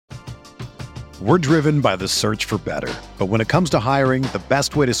We're driven by the search for better. But when it comes to hiring, the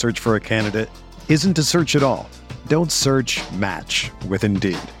best way to search for a candidate isn't to search at all. Don't search, match with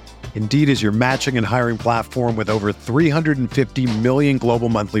Indeed. Indeed is your matching and hiring platform with over 350 million global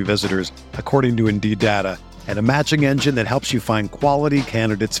monthly visitors, according to Indeed data, and a matching engine that helps you find quality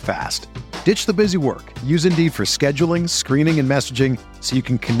candidates fast. Ditch the busy work. Use Indeed for scheduling, screening, and messaging so you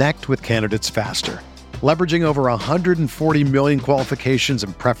can connect with candidates faster. Leveraging over 140 million qualifications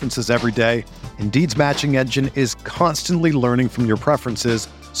and preferences every day, Indeed's matching engine is constantly learning from your preferences,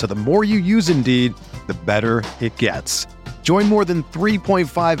 so the more you use Indeed, the better it gets. Join more than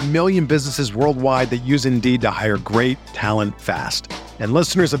 3.5 million businesses worldwide that use Indeed to hire great talent fast. And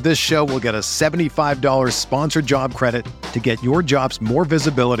listeners of this show will get a $75 sponsored job credit to get your jobs more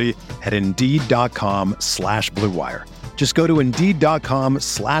visibility at Indeed.com/Blue Wire. Just go to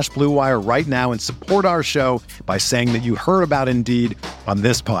Indeed.com/Blue Wire right now and support our show by saying that you heard about Indeed on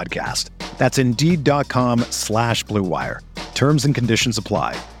this podcast. That's Indeed.com/Blue Wire. Terms and conditions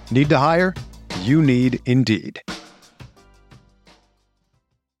apply. Need to hire? You need Indeed.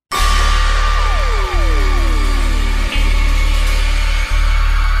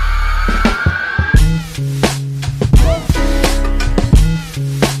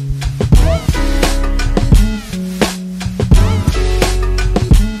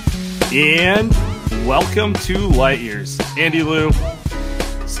 And welcome to Light Years. Andy Liu,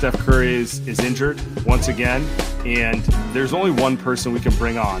 Steph Curry is injured once again, and there's only one person we can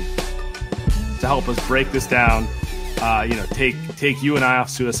bring on to help us break this down. Take you and I off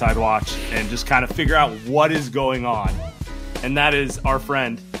suicide watch and just kind of figure out what is going on. And that is our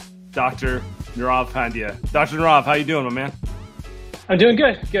friend, Dr. Nirav Pandya. Dr. Nirav, how you doing, my man? I'm doing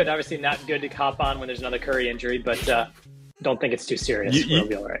good. Good. Obviously not good to hop on when there's another Curry injury, but don't think it's too serious. We'll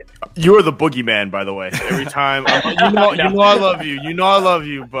be all right. You are the boogeyman, by the way. Every time, you know I love you. You know I love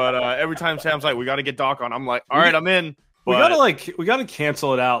you. But every time Sam's like, "We got to get Doc on," I'm like, "All right, I'm in." But we gotta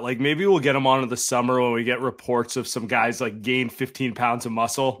cancel it out. Like maybe we'll get him on in the summer when we get reports of some guys like gain 15 pounds of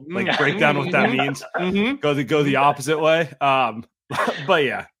muscle. Like break down what that means. Go the opposite way. But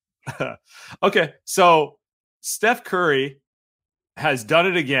yeah. Okay, so Steph Curry has done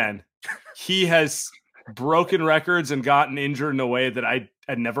it again. He has broken records and gotten injured in a way that I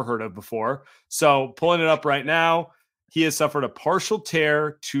had never heard of before. So pulling it up right now, he has suffered a partial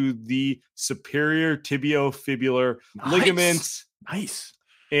tear to the superior tibiofibular ligaments. Nice.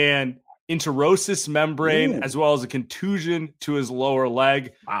 And interosis membrane, as well as a contusion to his lower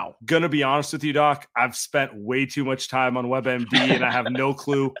leg. Wow. Gonna be honest with you, Doc, I've spent way too much time on WebMD and I have no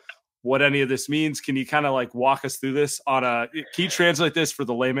clue what any of this means. Can you kind of like walk us through this can you translate this for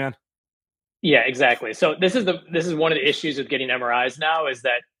the layman? Yeah, exactly. So this is one of the issues with getting MRIs now is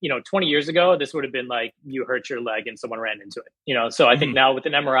that, 20 years ago, this would have been like you hurt your leg and someone ran into it, So I think now with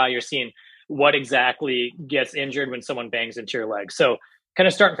an MRI, you're seeing what exactly gets injured when someone bangs into your leg. So kind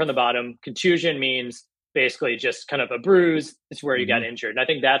of starting from the bottom, contusion means basically just kind of a bruise. It's where you got injured. And I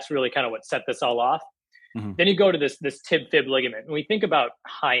think that's really kind of what set this all off. Then you go to this tib-fib ligament. When we think about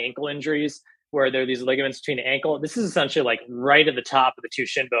high ankle injuries, where there are these ligaments between the ankle. This is essentially like right at the top of the two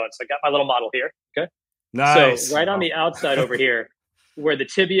shin bones. So I got my little model here. Okay. Nice. So right on the outside over here, where the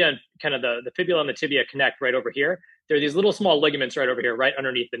tibia and kind of the fibula and the tibia connect right over here, there are these little small ligaments right over here, right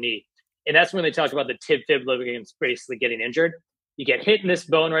underneath the knee. And that's when they talk about the tib-fib ligaments basically getting injured. You get hit in this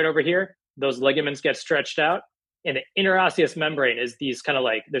bone right over here. Those ligaments get stretched out. And the interosseous membrane is these kind of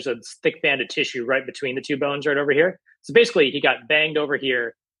like, there's a thick band of tissue right between the two bones right over here. So basically he got banged over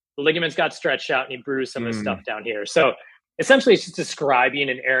here. The ligaments got stretched out and he bruised some of the stuff down here. So essentially it's just describing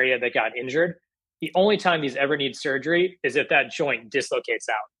an area that got injured. The only time these ever need surgery is if that joint dislocates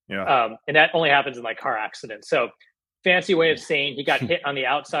out. Yeah. And that only happens in like car accidents. So fancy way of saying he got hit on the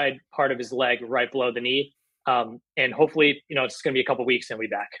outside part of his leg right below the knee. And hopefully, it's going to be a couple weeks and we'll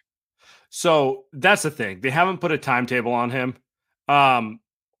be back. So that's the thing. They haven't put a timetable on him.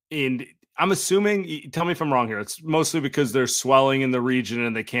 And I'm assuming, tell me if I'm wrong here, it's mostly because there's swelling in the region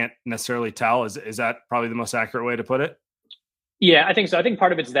and they can't necessarily tell. Is that probably the most accurate way to put it? Yeah, I think so. I think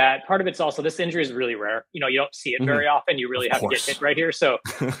part of it's that. Part of it's also this injury is really rare. You don't see it very often. You really have to get hit right here. So,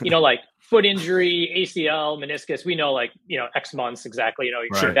 like foot injury, ACL, meniscus, we know X months exactly,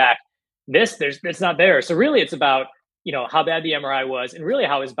 you're back. It's not there. So really it's about, how bad the MRI was and really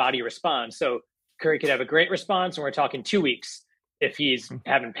how his body responds. So Curry could have a great response and we're talking 2 weeks. If he's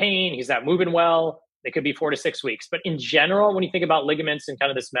having pain, he's not moving well, it could be 4 to 6 weeks. But in general, when you think about ligaments and kind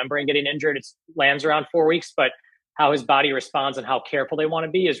of this membrane getting injured, it lands around 4 weeks. But how his body responds and how careful they want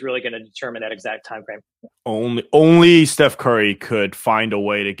to be is really going to determine that exact time frame. Only Steph Curry could find a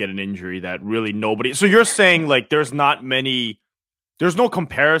way to get an injury that really nobody. So you're saying like there's not many there's no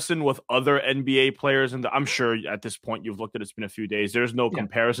comparison with other NBA players, and I'm sure at this point you've looked at it's been a few days. There's no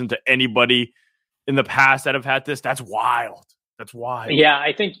comparison to anybody in the past that have had this. That's wild. That's wild. Yeah,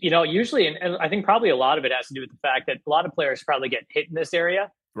 I think, usually, and I think probably a lot of it has to do with the fact that a lot of players probably get hit in this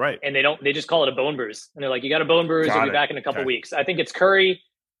area. Right. And they just call it a bone bruise. And they're like, you got a bone bruise, you'll be back in a couple weeks. I think it's Curry.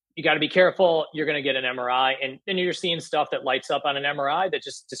 You got to be careful. You're going to get an MRI. And then you're seeing stuff that lights up on an MRI that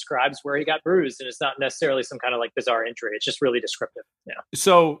just describes where he got bruised. And it's not necessarily some kind of like bizarre injury. It's just really descriptive. Yeah.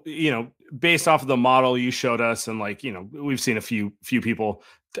 So, based off of the model you showed us, and we've seen a few people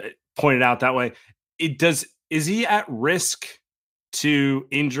pointed out that way. Is he at risk to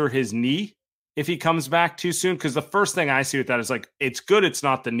injure his knee if he comes back too soon? Because the first thing I see with that is it's good it's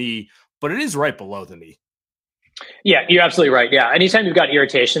not the knee, but it is right below the knee. Yeah, you're absolutely right. Yeah. Anytime you've got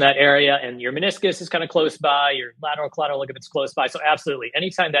irritation in that area and your meniscus is kind of close by, your lateral collateral ligament's close by. So absolutely,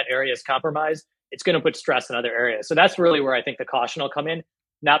 anytime that area is compromised, it's going to put stress in other areas. So that's really where I think the caution will come in.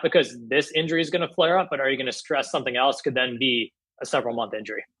 Not because this injury is going to flare up, but are you going to stress something else could then be a several-month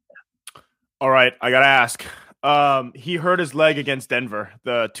injury. All right, I got to ask. He hurt his leg against Denver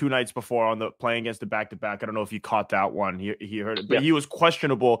the 2 nights before on the playing against the back-to-back. I don't know if you caught that one. He hurt it, but he was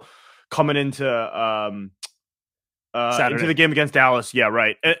questionable coming into the game against Dallas. Yeah,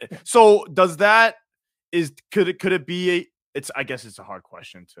 right. So could it be I guess it's a hard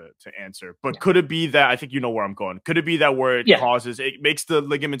question to answer, but could it be that, I think you know where I'm going. Could it be that where it makes the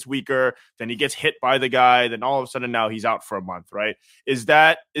ligaments weaker, then he gets hit by the guy, then all of a sudden now he's out for a month, right? Is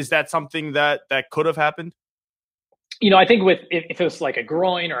that something that could have happened? I think if it was like a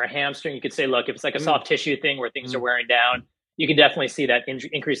groin or a hamstring, you could say, look, if it's like a soft tissue thing where things are wearing down, you can definitely see that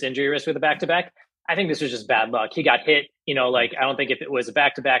increased injury risk with a back-to-back. I think this was just bad luck. He got hit, I don't think if it was a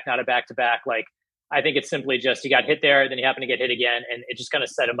back-to-back, not a back-to-back, I think it's simply just he got hit there, then he happened to get hit again, and it just kind of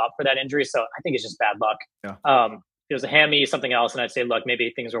set him up for that injury. So I think it's just bad luck. Yeah. If it was a hammy, something else, and I'd say, look, maybe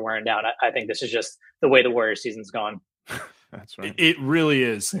things are wearing down. I think this is just the way the Warriors season's gone. That's right. It really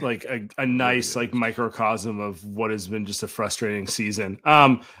is like a nice microcosm of what has been just a frustrating season.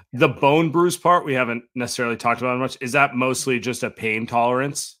 The bone bruise part we haven't necessarily talked about much. Is that mostly just a pain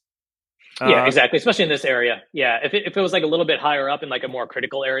tolerance? Yeah, exactly. Especially in this area. Yeah, if it was like a little bit higher up in like a more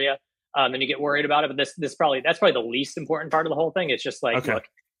critical area, then you get worried about it. But that's probably the least important part of the whole thing. It's just look,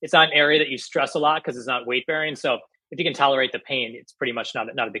 it's not an area that you stress a lot because it's not weight bearing. So if you can tolerate the pain, it's pretty much not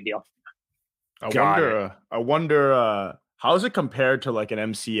a big deal. I wonder. How is it compared to like an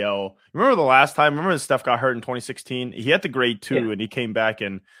MCL? Remember the last time? Remember when Steph got hurt in 2016? He had the grade 2 and he came back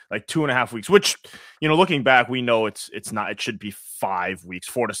in like 2.5 weeks, which, looking back, we know it's not, it should be 5 weeks,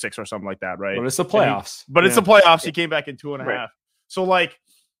 4 to 6 or something like that, right? But it's the playoffs. It's the playoffs. He came back in 2.5. Right. So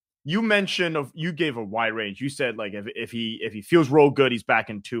you mentioned you gave a wide range. You said if he feels real good, he's back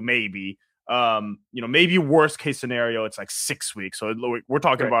in 2, maybe. Maybe worst case scenario, it's like 6 weeks. So we're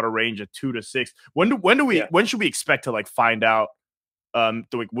talking about a range of 2 to 6. When should we expect to find out?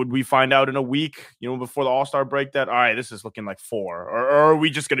 Would we find out in a week, before the All-Star break that, all right, this is looking like 4, or are we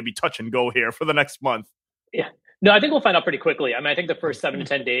just going to be touch and go here for the next month? Yeah, no, I think we'll find out pretty quickly. I mean, I think the first 7 to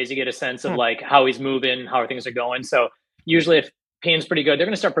 10 days, you get a sense of how he's moving, how things are going. So usually if pain's pretty good, they're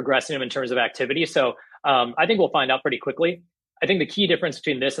going to start progressing him in terms of activity. So I think we'll find out pretty quickly. I think the key difference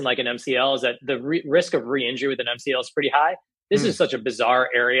between this and like an MCL is that the risk of re-injury with an MCL is pretty high. This is such a bizarre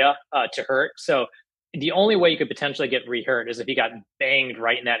area to hurt. So the only way you could potentially get re-hurt is if he got banged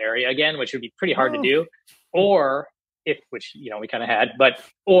right in that area again, which would be pretty hard to do. Or which we kind of had,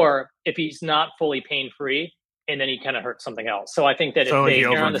 or if he's not fully pain-free and then he kind of hurts something else. So I think that if they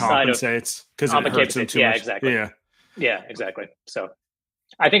err on the side of because it hurts him too much. Exactly. Yeah, exactly. So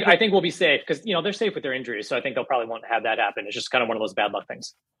I think we'll be safe because they're safe with their injuries, so I think they'll probably won't have that happen. It's just kind of one of those bad luck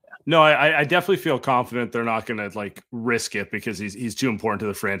things. Yeah. No, I definitely feel confident they're not going to risk it because he's too important to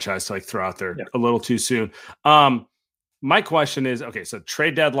the franchise to throw out there a little too soon. My question is, okay, so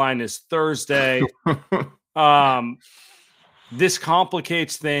trade deadline is Thursday. This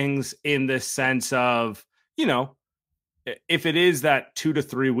complicates things in the sense of if it is that 2 to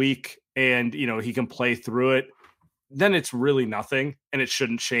 3 week and he can play through it, then it's really nothing and it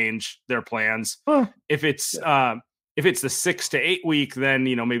shouldn't change their plans. If it's the 6 to 8 week, then,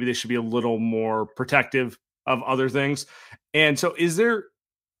 maybe they should be a little more protective of other things. And so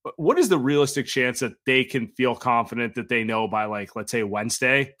what is the realistic chance that they can feel confident that they know by let's say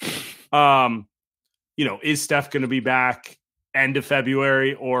Wednesday, is Steph going to be back end of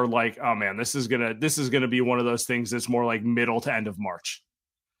February or oh man, this is going to be one of those things that's more middle to end of March?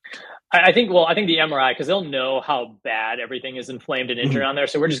 I think the MRI, because they'll know how bad everything is inflamed and injured on there.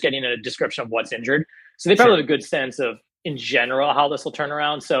 So we're just getting a description of what's injured. So they probably have a good sense of in general how this will turn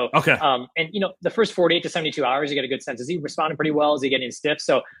around. So, and the first 48 to 72 hours, you get a good sense. Is he responding pretty well? Is he getting stiff?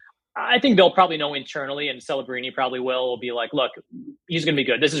 So I think they'll probably know internally, and Celebrini probably will be like, look, he's going to be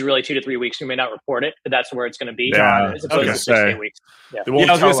good. This is really 2 to 3 weeks. We may not report it, but that's where it's going to be. As opposed to 6 to 8 weeks. Yeah. I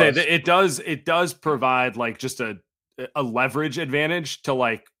was going to say that it does provide like just a leverage advantage to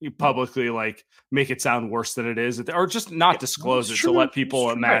like you publicly like make it sound worse than it is, or just not disclose it to let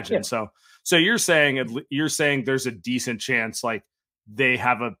people imagine. Yeah. So you're saying there's a decent chance like they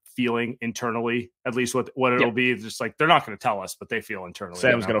have a feeling internally, at least what it'll be. Just like they're not going to tell us, but they feel internally.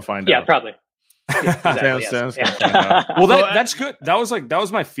 Sam's going to find out. Yeah, probably. Exactly, Sam's Well, that's good. That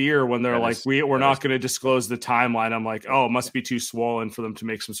was my fear when they're like, we're not going to disclose the timeline. I'm like, oh, it must be too swollen for them to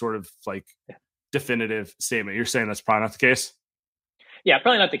make some sort of like definitive statement. You're saying that's probably not the case? Yeah,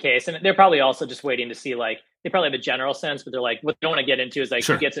 probably not the case. And they're probably also just waiting to see, like, they probably have a general sense, but they're like, what they don't want to get into is like,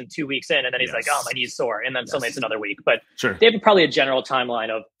 he gets in 2 weeks in and then he's like, oh, my knee's sore. And then suddenly it's another week. But they have probably a general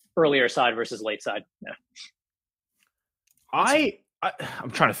timeline of earlier side versus late side. Yeah. I'm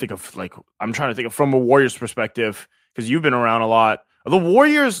trying to think of from a Warriors perspective, because you've been around a lot. Are the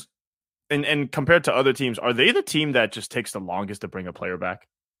Warriors, and compared to other teams, are they the team that just takes the longest to bring a player back?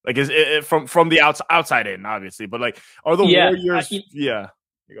 Like, is it from the outside in, obviously, but like, are the Warriors? You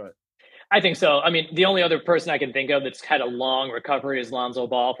go ahead. I think so. I mean, the only other person I can think of that's had a long recovery is Lonzo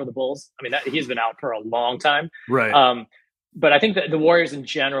Ball for the Bulls. I mean, he's been out for a long time. Right. But I think that the Warriors in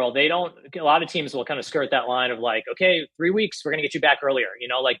general, a lot of teams will kind of skirt that line of like, okay, 3 weeks, we're going to get you back earlier.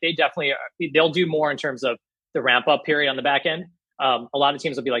 Like they definitely, they'll do more in terms of the ramp up period on the back end. A lot of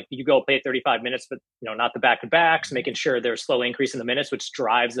teams will be like, you go play 35 minutes, but not the back-to-backs, making sure there's slow increase in the minutes, which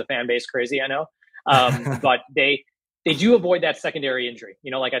drives the fan base crazy, I know. But they do avoid that secondary injury.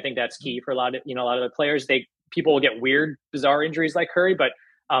 Like I think that's key for a lot of the players. People will get weird, bizarre injuries like Curry, but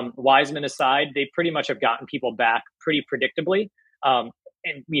Wiseman aside, they pretty much have gotten people back pretty predictably. And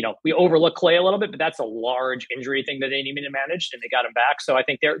we overlook Clay a little bit, but that's a large injury thing that they need to manage, and they got him back. So I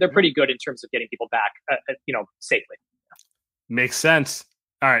think they're pretty good in terms of getting people back, safely. Makes sense.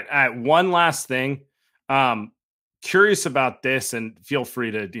 All right. One last thing. Curious about this, and feel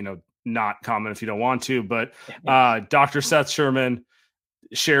free to, not comment if you don't want to, but Dr. Seth Sherman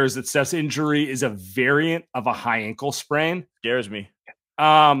shares that Steph's injury is a variant of a high ankle sprain. Scares me.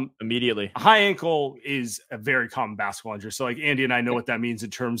 Immediately. High ankle is a very common basketball injury. So like Andy and I know what that means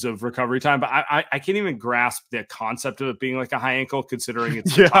in terms of recovery time, but I can't even grasp the concept of it being like a high ankle, considering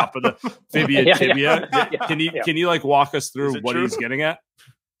it's the top of the tibia. Can you like walk us through what he's getting at?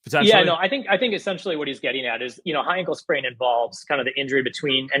 Yeah, no, I think essentially what he's getting at is, high ankle sprain involves kind of the injury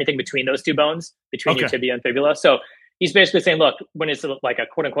anything between those two bones, between your tibia and fibula. So he's basically saying, look, when it's like a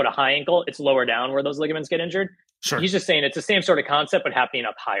quote unquote a high ankle, it's lower down where those ligaments get injured. Sure. He's just saying it's the same sort of concept, but happening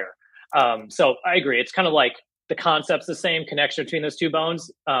up higher. So I agree. It's kind of like the concept's the same, connection between those two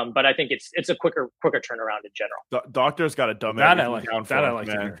bones. But I think it's a quicker turnaround in general. Doctors got to dumb everything down for us,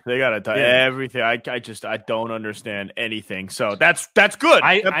 man. They got to dumb everything. I don't understand anything. So that's good. That's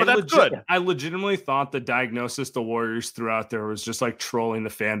good. I legitimately thought the diagnosis the Warriors threw out there was just like trolling the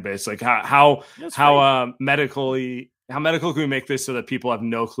fan base. Like how medical can we make this so that people have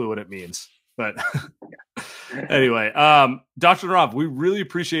no clue what it means? But anyway, Dr. Rob, we really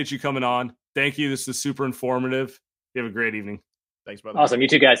appreciate you coming on. Thank you. This is super informative. You have a great evening. Thanks, brother. Awesome. You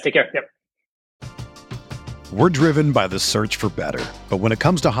too, guys. Take care. Yep. We're driven by the search for better. But when it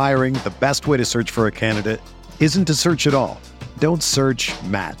comes to hiring, the best way to search for a candidate isn't to search at all. Don't search,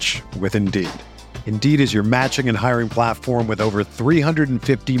 match with Indeed. Indeed is your matching and hiring platform with over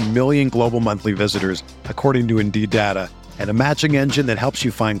 350 million global monthly visitors, according to Indeed data, and a matching engine that helps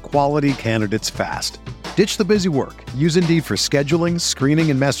you find quality candidates fast. Ditch the busy work. Use Indeed for scheduling,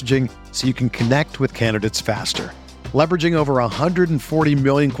 screening, and messaging so you can connect with candidates faster. Leveraging over 140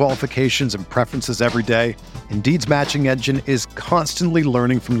 million qualifications and preferences every day, Indeed's matching engine is constantly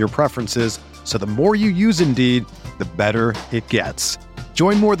learning from your preferences, so the more you use Indeed, the better it gets.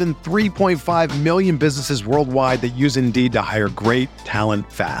 Join more than 3.5 million businesses worldwide that use Indeed to hire great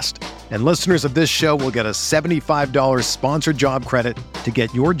talent fast. And listeners of this show will get a $75 sponsored job credit to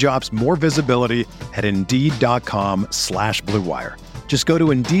get your jobs more visibility at Indeed.com/Blue Wire. Just go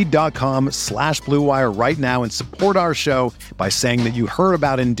to Indeed.com/Blue Wire right now and support our show by saying that you heard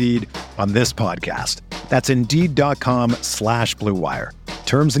about Indeed on this podcast. That's Indeed.com/Blue Wire.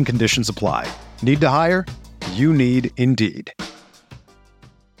 Terms and conditions apply. Need to hire? You need Indeed.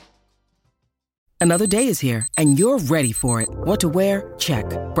 Another day is here, and you're ready for it. What to wear? Check.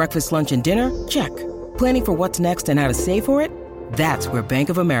 Breakfast, lunch, and dinner? Check. Planning for what's next and how to save for it? That's where Bank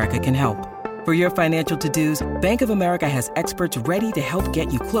of America can help. For your financial to-dos, Bank of America has experts ready to help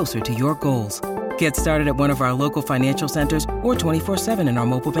get you closer to your goals. Get started at one of our local financial centers or 24/7 in our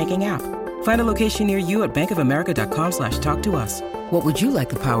mobile banking app. Find a location near you at bankofamerica.com/talktous. What would you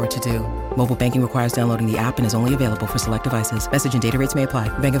like the power to do? Mobile banking requires downloading the app and is only available for select devices. Message and data rates may apply.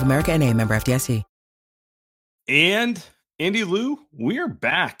 Bank of America N.A., member FDIC. And Andy Lou, we are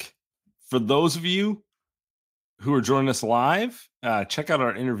back. For those of you who are joining us live, check out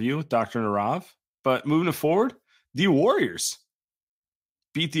our interview with Dr. Narav. But moving forward, the Warriors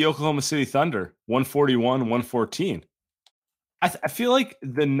beat the Oklahoma City Thunder 141-114. I feel like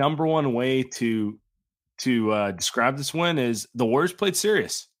the number one way to describe this win is the Warriors played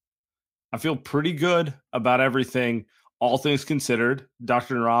serious. I feel pretty good about everything, all things considered.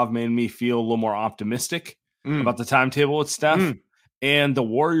 Dr. Narav made me feel a little more optimistic about the timetable with Steph. And the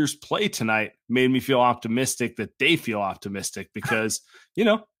Warriors play tonight made me feel optimistic that they feel optimistic because, you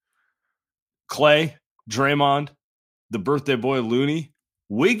know, Clay, Draymond, the birthday boy Looney,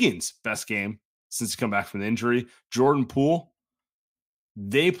 Wiggins' best game since he come back from the injury, Jordan Poole,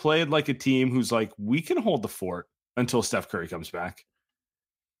 they played like a team who's like, we can hold the fort until Steph Curry comes back.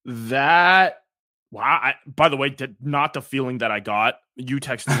 By the way, not the feeling that I got. You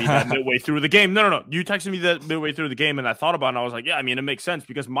texted me that midway through the game. No. You texted me that midway through the game, and I thought about it, and I was like, yeah, I mean, it makes sense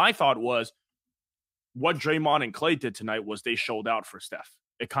because my thought was what Draymond and Clay did tonight was they showed out for Steph.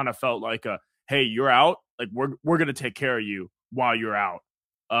 It kind of felt like hey, you're out. Like, we're going to take care of you while you're out.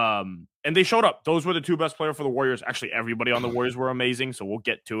 And they showed up. Those were the two best players for the Warriors. Actually, everybody on the Warriors were amazing, so we'll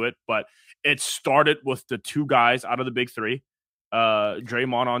get to it. But it started with the two guys out of the big three.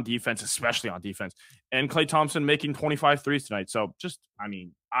 Draymond on defense, especially on defense, and Klay Thompson making 25 threes tonight. So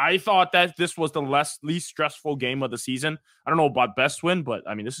I thought that this was the least stressful game of the season. I don't know about best win, but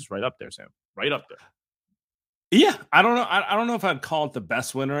I mean, this is right up there, Sam. Right up there. Yeah, I don't know. I don't know if I'd call it the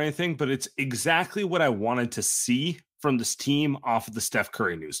best win or anything, but it's exactly what I wanted to see from this team off of the Steph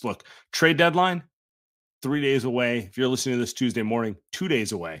Curry news. Look, trade deadline, 3 days away. If you're listening to this Tuesday morning, 2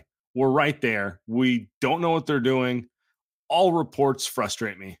 days away. We're right there. We don't know what they're doing. All reports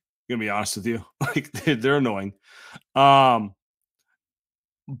frustrate me. I'm gonna be honest with you. Like they're annoying.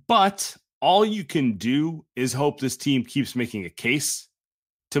 But all you can do is hope this team keeps making a case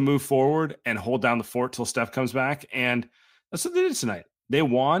to move forward and hold down the fort till Steph comes back. And that's what they did tonight. They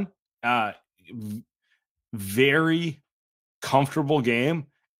won. Very comfortable game.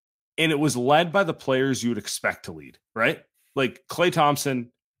 And it was led by the players you would expect to lead, right? Like Klay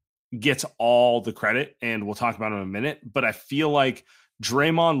Thompson gets all the credit, and we'll talk about him in a minute. But I feel like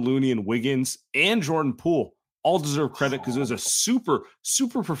Draymond, Looney, and Wiggins and Jordan Poole all deserve credit because it was a super,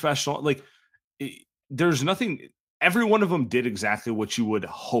 super professional. Like, there's nothing. Every one of them did exactly what you would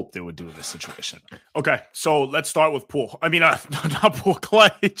hope they would do in this situation. Okay, so let's start with Poole. I mean, not Poole, Clay.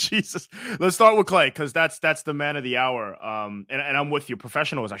 Jesus, let's start with Clay because that's the man of the hour. And I'm with you.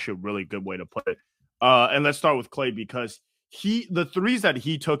 Professional is actually a really good way to put it. And let's start with Clay because the threes that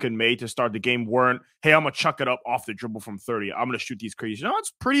he took and made to start the game weren't, hey, I'm gonna chuck it up off the dribble from 30. I'm gonna shoot these crazy. No, it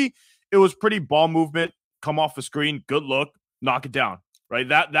was pretty ball movement, come off the screen, good look, knock it down. Right.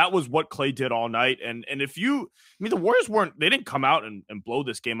 That was what Clay did all night. And the Warriors they didn't come out and blow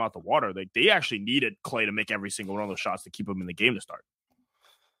this game out the water. They actually needed Clay to make every single one of those shots to keep him in the game to start.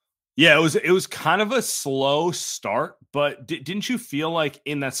 Yeah, it was kind of a slow start, but didn't you feel like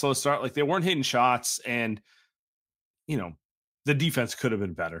in that slow start, like they weren't hitting shots and, you know, the defense could have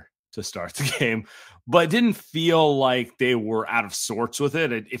been better to start the game, but it didn't feel like they were out of sorts with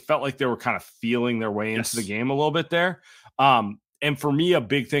it. It felt like they were kind of feeling their way into the game a little bit there. And for me, a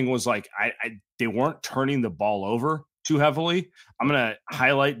big thing was like they weren't turning the ball over too heavily. I'm going to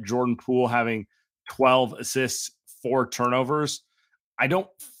highlight Jordan Poole having 12 assists, 4 turnovers. I don't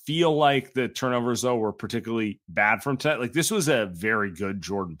feel like the turnovers, though, were particularly bad from tonight. Like, this was a very good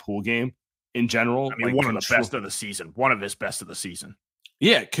Jordan Poole game in general. I mean, one of the best of the season. One of his best of the season.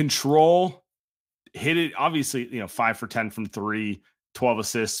 Yeah, control, hit it. Obviously, 5 for 10 from 3, 12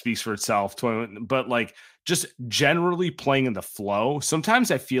 assists speaks for itself. 20, but like just generally playing in the flow.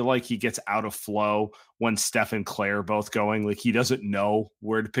 Sometimes I feel like he gets out of flow when Steph and Clay are both going. Like he doesn't know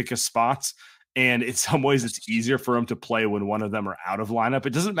where to pick his spots. And in some ways, it's easier for him to play when one of them are out of lineup.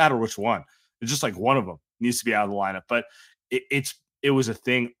 It doesn't matter which one. It's just like one of them needs to be out of the lineup. But it was a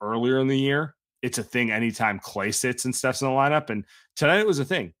thing earlier in the year. It's a thing anytime Clay sits and Steph's in the lineup. And tonight it was a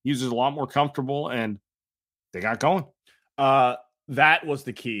thing. He was a lot more comfortable, and they got going. That was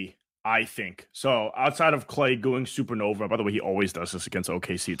the key, I think. So outside of Clay going supernova, by the way, he always does this against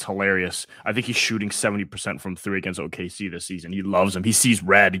OKC. It's hilarious. I think he's shooting 70% from 3 against OKC this season. He loves him. He sees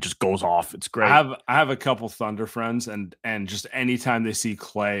red. He just goes off. It's great. I have a couple Thunder friends, and just anytime they see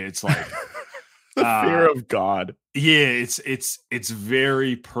Clay, it's like The fear of God. Yeah, it's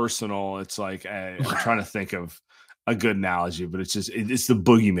very personal. It's like I'm trying to think of a good analogy, but it's the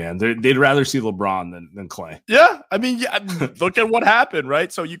boogeyman. They'd rather see LeBron than Clay. Yeah, I mean, look at what happened,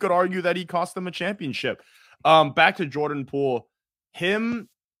 right? So you could argue that he cost them a championship. Back to Jordan Poole, him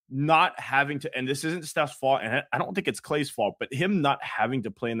not having to, and this isn't Steph's fault, and I don't think it's Clay's fault, but him not having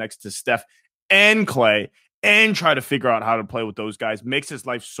to play next to Steph and Clay and try to figure out how to play with those guys makes his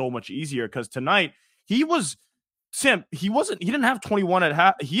life so much easier. Because tonight he didn't have 21 at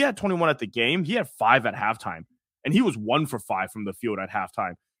half. He had 21 at the game. He had 5 at halftime, and he was 1 for 5 from the field at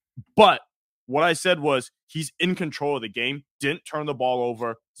halftime. But what I said was he's in control of the game, didn't turn the ball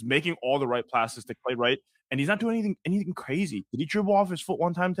over, he's making all the right passes to Clay, right? And he's not doing anything crazy. Did he dribble off his foot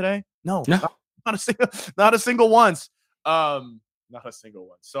one time today? No. Not a single once. Not a single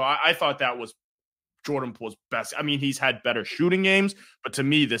one. So I thought that was Jordan Poole's best. I mean, he's had better shooting games, but to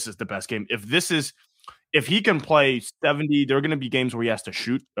me, this is the best game. If he can play 70, there are going to be games where he has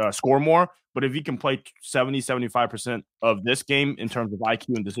to score more. But if he can play 70, 75% of this game in terms of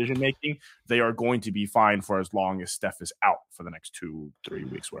IQ and decision making, they are going to be fine for as long as Steph is out for the next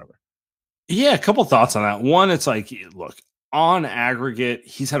 2-3 weeks, whatever. Yeah, a couple thoughts on that. One, it's like, look, on aggregate,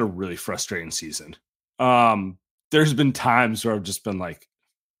 he's had a really frustrating season. There's been times where I've just been like,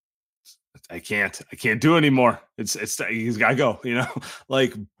 I can't do anymore. He's got to go,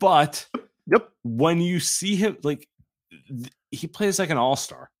 like, but when you see him, like, he plays like an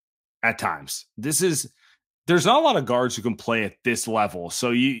all-star at times. There's not a lot of guards who can play at this level.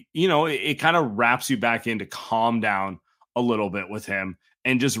 So it kind of wraps you back in to calm down a little bit with him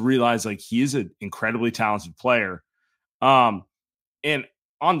and just realize like he is an incredibly talented player. And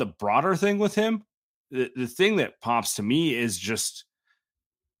on the broader thing with him, the thing that pops to me is just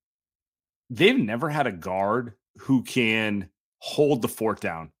they've never had a guard who can hold the fort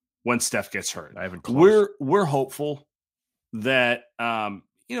down when Steph gets hurt. We're hopeful that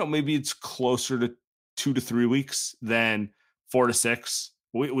maybe it's closer to 2 to 3 weeks than 4 to 6.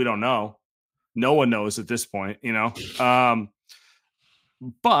 We don't know. No one knows at this point,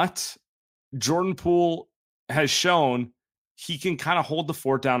 but Jordan Poole has shown he can kind of hold the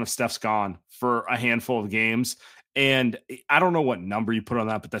fort down if Steph's gone for a handful of games. And I don't know what number you put on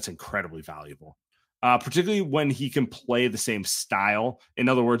that, but that's incredibly valuable. Particularly when he can play the same style. In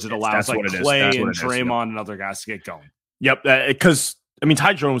other words, it allows like Clay and Draymond and other guys to get going. Yep, because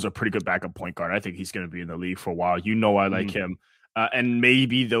Ty Jones is a pretty good backup point guard. I think he's going to be in the league for a while. I like him. And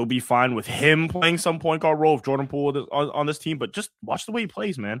maybe they'll be fine with him playing some point guard role if Jordan Poole on this team. But just watch the way he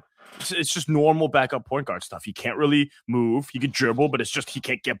plays, man. It's just normal backup point guard stuff. He can't really move. He can dribble, but it's just he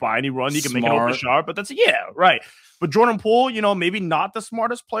can't get by any run. He can make an open shot, but that's right. But Jordan Poole, maybe not the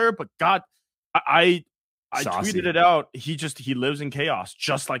smartest player, but God, I tweeted it out. He lives in chaos,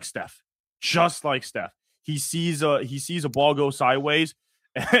 just like Steph. He sees a ball go sideways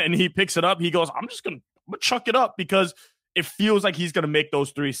and he picks it up. He goes, I'm gonna chuck it up because it feels like he's gonna make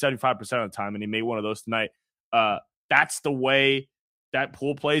those threes 75% of the time, and he made one of those tonight. That's the way that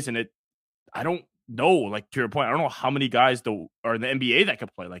Poole plays, and I don't know, like to your point, I don't know how many guys are in the NBA that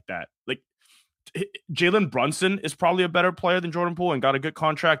could play like that. Like Jalen Brunson is probably a better player than Jordan Poole and got a good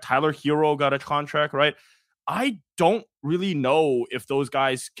contract. Tyler Hero got a contract, right? I don't really know if those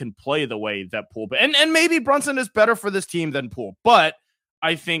guys can play the way that Poole, and maybe Brunson is better for this team than Poole, but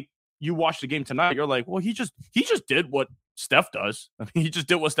I think you watch the game tonight, you're like, well, he just did what Steph does. I mean, he just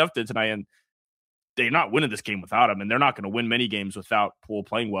did what Steph did tonight, and they're not winning this game without him, and they're not going to win many games without Poole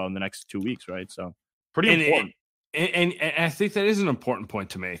playing well in the next 2 weeks, right? So pretty important. And I think that is an important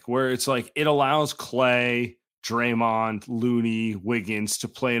point to make, where it's like it allows Clay, Draymond, Looney, Wiggins to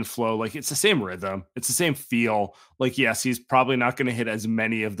play and flow. Like it's the same rhythm. It's the same feel. Like, yes, he's probably not going to hit as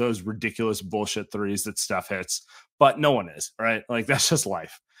many of those ridiculous bullshit threes that Steph hits, but no one is, right? Like that's just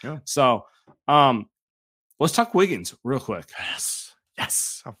life. Yeah. So let's talk Wiggins real quick.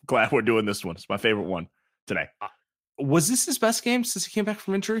 Yes. I'm glad we're doing this one. It's my favorite one today. Was this his best game since he came back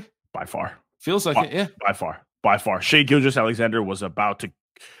from injury? By far. Feels like it, yeah. By far. Shai Gilgeous-Alexander was about to,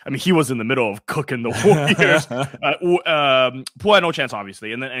 he was in the middle of cooking the Warriors. Poole had no chance,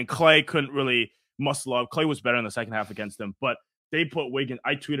 obviously. And Clay couldn't really muscle up. Clay was better in the second half against them. But they put Wiggins,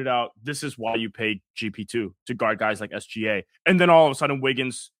 I tweeted out, this is why you paid GP2 to guard guys like SGA. And then all of a sudden,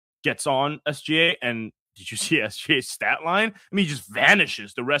 Wiggins gets on SGA. And did you see SGA's stat line? I mean, he just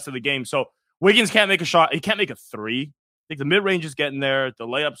vanishes the rest of the game. So Wiggins can't make a shot. He can't make a three. I think the mid-range is getting there. The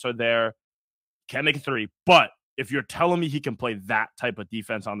layups are there. Can't make a three. But if you're telling me he can play that type of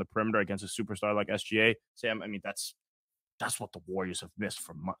defense on the perimeter against a superstar like SGA, Sam, I mean, that's what the Warriors have missed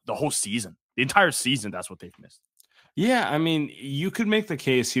from the whole season. The entire season, that's what they've missed. Yeah, I mean, you could make the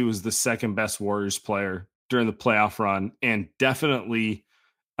case he was the second best Warriors player during the playoff run, and definitely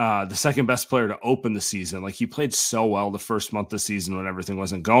the second best player to open the season. Like he played so well the first month of the season when everything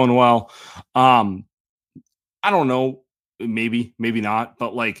wasn't going well. Um, I don't know, maybe, maybe not,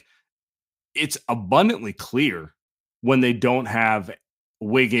 but like it's abundantly clear when they don't have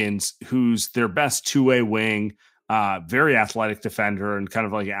Wiggins, who's their best two-way wing, very athletic defender and kind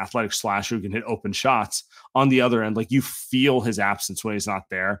of like an athletic slasher who can hit open shots on the other end. Like you feel his absence when he's not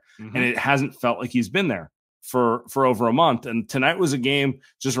there. Mm-hmm. And it hasn't felt like he's been there for over a month. And tonight was a game,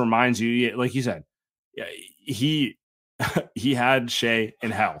 just reminds you, like you said, he had Shea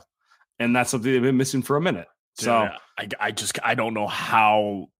in hell. And that's something they've been missing for a minute. So I don't know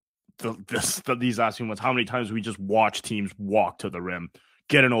how these last few months, how many times we just watch teams walk to the rim,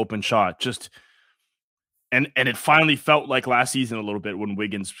 get an open shot, and it finally felt like last season a little bit when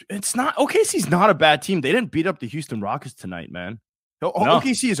Wiggins. It's not OKC's not a bad team. They didn't beat up the Houston Rockets tonight, man. No.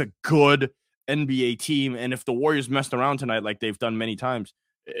 OKC is a good NBA team, and if the Warriors messed around tonight like they've done many times,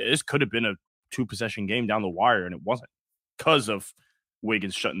 this could have been a 2-possession game down the wire, and it wasn't because of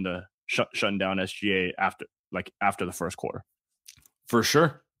Wiggins shutting down SGA after the first quarter. For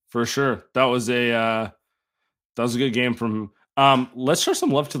sure. That was a good game from let's show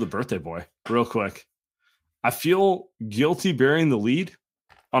some love to the birthday boy real quick. I feel guilty bearing the lead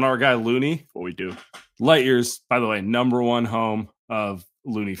on our guy Looney. What we do. Light years, by the way, number one home of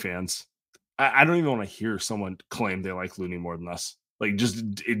Looney fans. I don't even want to hear someone claim they like Looney more than us. Like just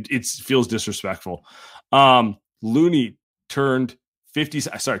it feels disrespectful. Looney turned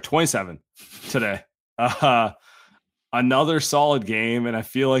 27 today. Another solid game, and I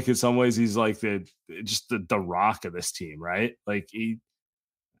feel like in some ways he's like the rock of this team, right? Like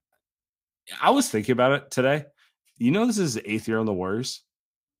I was thinking about it today. You know, this is his 8th year on the Warriors.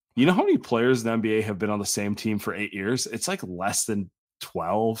 You know how many players in the NBA have been on the same team for 8 years? It's like less than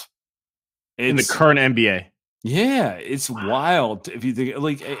 12. In the current NBA. Yeah, it's wild if you think.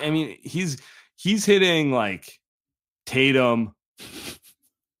 Like, I mean, he's hitting like Tatum,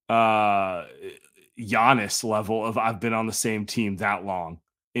 Giannis level of I've been on the same team that long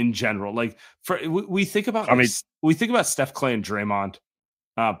in general. Like we think about we think about Steph, Clay, and Draymond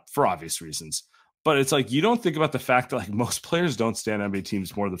for obvious reasons, but it's like you don't think about the fact that like most players don't stay on NBA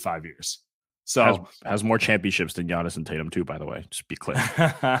teams more than 5 years. So has more championships than Giannis and Tatum too, by the way. Just be clear.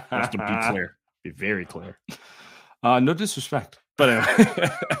 Just to be clear. Be very clear. No disrespect, but anyway.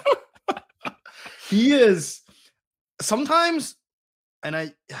 He is sometimes,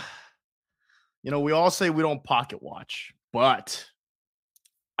 and we all say we don't pocket watch, but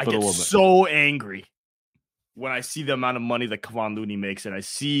I get so angry when I see the amount of money that Kevon Looney makes, and I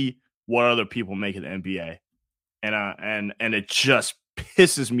see what other people make in the NBA, and it just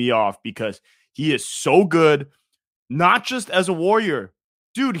pisses me off because he is so good, not just as a Warrior,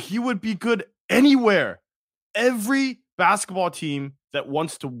 dude. He would be good anywhere. Every basketball team that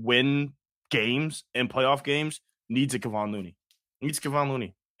wants to win games and playoff games needs a Kevon Looney.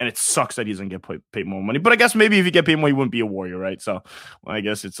 And it sucks that he doesn't get paid more money. But I guess maybe if he get paid more, he wouldn't be a Warrior, right? So I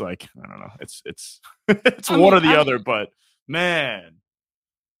guess it's like, I don't know. It's one or the other. But man,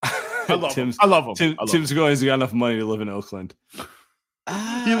 I love him. Tim's going. He's got enough money to live in Oakland.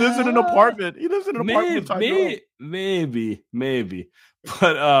 He lives in an apartment. Maybe.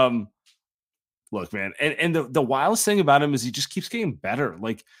 But look, man, and the wildest thing about him is he just keeps getting better.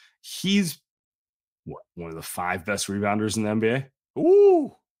 Like he's one of the 5 best rebounders in the NBA.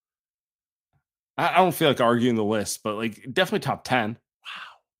 Ooh. I don't feel like arguing the list, but like definitely top 10. Wow.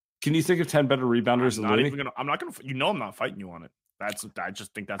 Can you think of 10 better rebounders than Looney? I'm not gonna. I'm not fighting you on it. I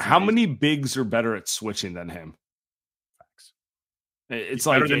just think that's how many bigs are better at switching than him. Facts. It's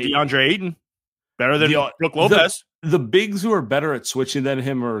better than DeAndre Ayton. Better than Brook Lopez. The bigs who are better at switching than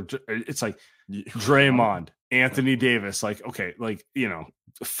him are. It's like Draymond, Anthony Davis. Like okay, like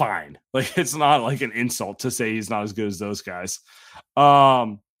fine. Like it's not like an insult to say he's not as good as those guys.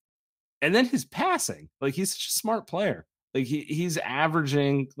 And then his passing, like he's such a smart player. Like he's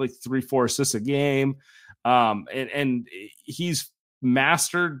averaging like 3-4 assists a game. And he's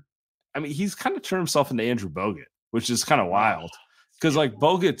mastered. I mean, he's kind of turned himself into Andrew Bogut, which is kind of wild because like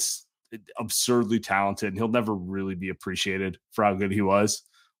Bogut's absurdly talented and he'll never really be appreciated for how good he was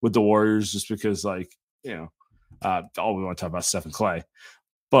with the Warriors just because like, all we want to talk about is Steph and Clay,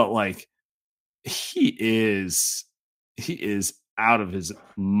 but like he is out of his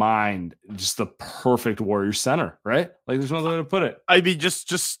mind, just the perfect Warrior center, right? Like there's no other way to put it. I mean,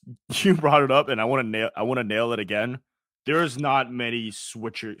 just you brought it up, and I want to nail it again. There's not many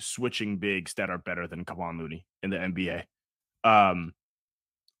switching bigs that are better than Kevon Looney in the NBA.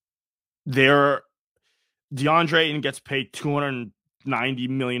 DeAndre Ayton gets paid $290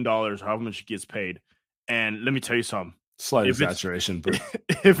 million, however much he gets paid. And let me tell you something. Slight exaggeration, but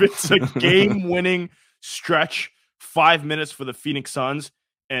if it's a game-winning stretch, 5 minutes for the Phoenix Suns,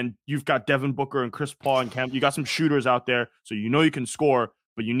 and you've got Devin Booker and Chris Paul and Cam, you got some shooters out there, so you know you can score,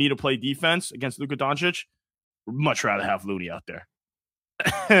 but you need to play defense against Luka Doncic. Much rather have Looney out there.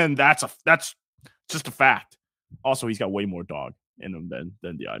 And that's just a fact. Also, he's got way more dog in him than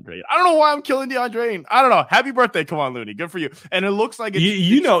DeAndre. I don't know why I'm killing DeAndre. I don't know. Happy birthday. Come on, Looney. Good for you. And it looks like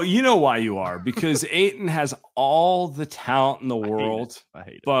you know why you are, because Ayton has all the talent in the world. I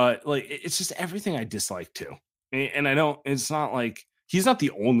hate it. But like it's just everything I dislike too. And I don't, it's not like he's not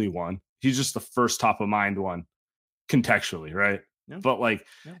the only one. He's just the first top of mind one contextually, right? Yeah. But like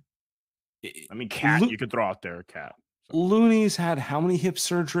I mean, Cat, you could throw out there, Cat. So. Looney's had how many hip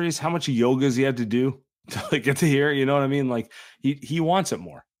surgeries? How much yogas he had to do to like get to here? You know what I mean? Like he wants it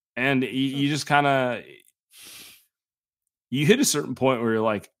more, and you just kind of you hit a certain point where you're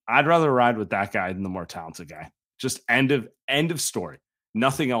like, I'd rather ride with that guy than the more talented guy. Just end of story.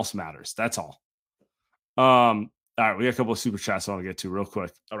 Nothing else matters. That's all. All right, we got a couple of super chats I want to get to real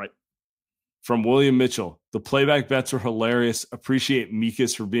quick. All right. From William Mitchell, the playback bets are hilarious. Appreciate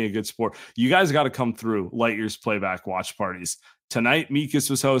Mikas for being a good sport. You guys got to come through Light Years playback watch parties. Tonight, Mikas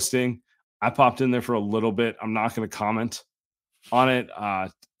was hosting. I popped in there for a little bit. I'm not going to comment on it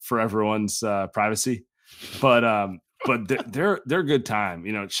for everyone's privacy, but they're a good time.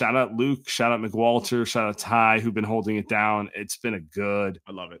 You know, shout out Luke, shout out McWalter, shout out Ty, who've been holding it down. It's been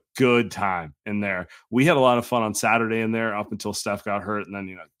I love it. Good time in there. We had a lot of fun on Saturday in there up until Steph got hurt, and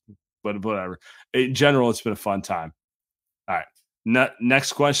then but whatever. In general, it's been a fun time. All right.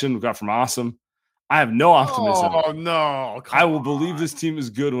 Next question we got from Awesome. I have no optimism. Oh, no. I will believe this team is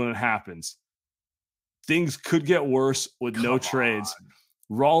good when it happens. Things could get worse with no trades.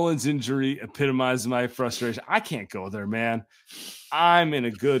 Rollins' injury epitomizes my frustration. I can't go there, man. I'm in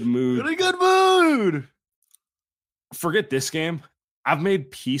a good mood. In a good mood. Forget this game. I've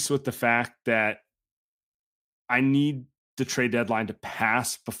made peace with the fact that I need the trade deadline to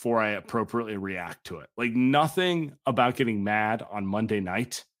pass before I appropriately react to it. Like nothing about getting mad on Monday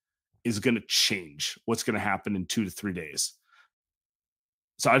night is going to change what's going to happen in 2 to 3 days.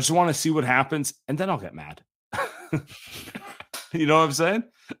 So I just want to see what happens and then I'll get mad. You know what I'm saying?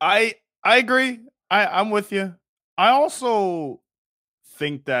 I agree. I'm with you. I also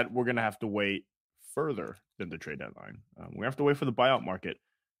think that we're going to have to wait further than the trade deadline. We have to wait for the buyout market.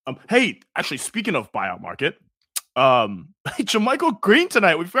 Hey, actually, speaking of buyout market, JaMychal Green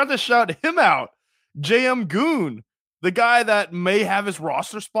tonight. We forgot to shout him out. JM Goon, the guy that may have his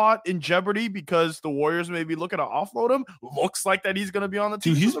roster spot in jeopardy because the Warriors may be looking to offload him. Looks like that he's going to be on the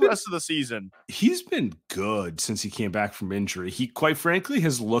team for the rest of the season. He's been good since he came back from injury. He, quite frankly,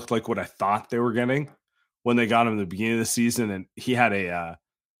 has looked like what I thought they were getting when they got him at the beginning of the season, and he had a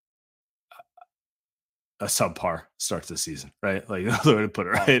subpar start to the season, right? Like another way to put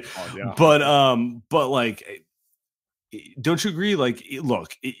it, right? Yeah. But like, don't you agree? Like,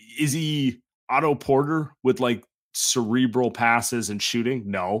 look, is he Otto Porter with like cerebral passes and shooting?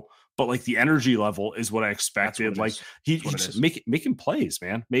 No, but like the energy level is what I expected. Like he's just making plays,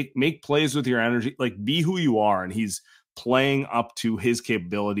 man. Make plays with your energy. Like be who you are, and he's playing up to his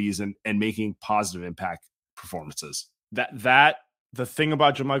capabilities and making positive impact performances. That the thing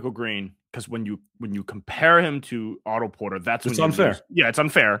about JaMychal Green, because when you compare him to Otto Porter, it's unfair. Yeah, it's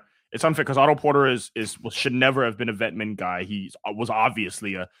unfair. It's unfair because Otto Porter should never have been a vet min guy. He was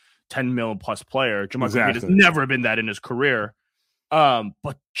obviously a 10 million plus player. JaMychal Green has never been that in his career.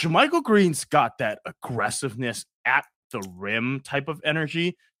 But JaMychal Green's got that aggressiveness at the rim type of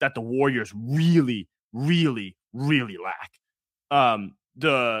energy that the Warriors really, really, really lack.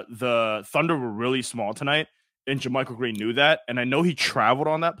 The Thunder were really small tonight, and JaMychal Green knew that. And I know he traveled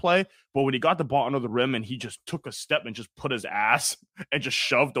on that play, but when he got the ball under the rim and he just took a step and just put his ass and just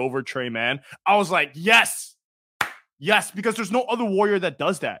shoved over Trey Mann, I was like, yes, because there's no other Warrior that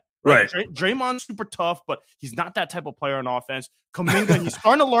does that. Right. Draymond's super tough, but he's not that type of player on offense. Kuminga, he's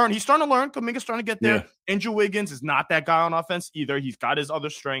starting to learn. Kuminga's starting to get there. Yeah. Andrew Wiggins is not that guy on offense either. He's got his other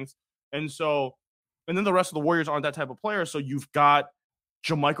strengths. And then the rest of the Warriors aren't that type of player. So you've got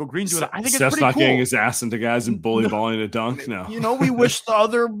JaMychal Green doing it. I think Steph's it's pretty not cool. Getting his ass into guys and bully balling a dunk. No. We wish the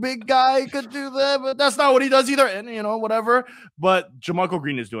other big guy could do that, but that's not what he does either. And, whatever. But JaMychal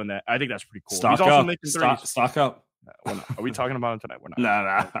Green is doing that. I think that's pretty cool. Stock He's also up. making Stock up. Are we talking about him tonight? We're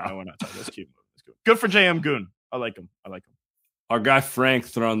not. No, we're not. Let's keep moving. Good for JM Goon. I like him. Our guy Frank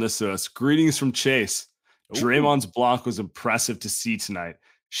throwing this to us. Greetings from Chase. Ooh. Draymond's block was impressive to see tonight.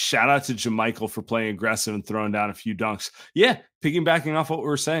 Shout out to JaMychal for playing aggressive and throwing down a few dunks. Yeah, piggybacking off what we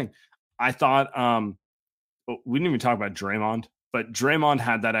were saying. I thought we didn't even talk about Draymond, but Draymond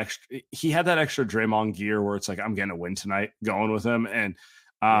had that extra Draymond gear where it's like, I'm getting a win tonight going with him. And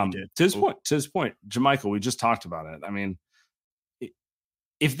to his point, Jamichael, we just talked about it. I mean,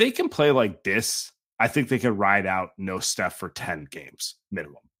 if they can play like this, I think they could ride out no Steph for 10 games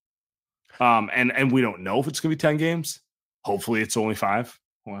minimum. And we don't know if it's going to be 10 games. Hopefully it's only 5.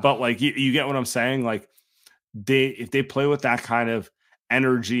 Wow. But like, you get what I'm saying? Like if they play with that kind of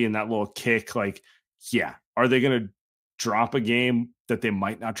energy and that little kick, like, yeah, are they going to drop a game that they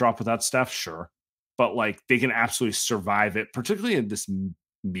might not drop without Steph? Sure. But like, they can absolutely survive it, particularly in this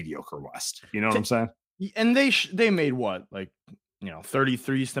mediocre West. You know what I'm saying? And they made what? Like,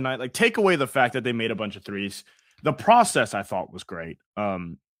 33s tonight. Like, take away the fact that they made a bunch of threes. The process I thought was great.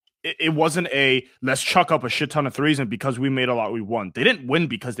 It wasn't let's chuck up a shit ton of threes, and because we made a lot, we won. They didn't win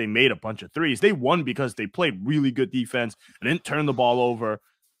because they made a bunch of threes. They won because they played really good defense. They didn't turn the ball over,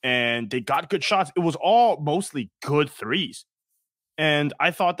 and they got good shots. It was all mostly good threes. And I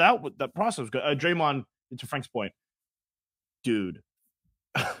thought that process was good. Draymond, to Frank's point, dude,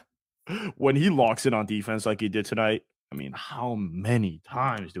 when he locks in on defense like he did tonight, I mean, how many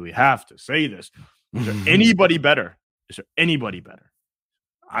times do we have to say this? Is there anybody better? Is there anybody better?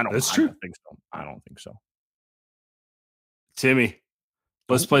 I don't think so. I don't think so. Timmy,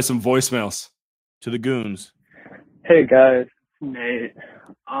 let's play some voicemails. To the goons. Hey guys, Nate.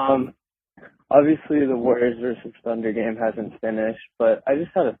 Obviously the Warriors versus Thunder game hasn't finished, but I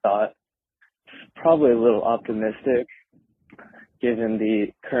just had a thought. It's probably a little optimistic given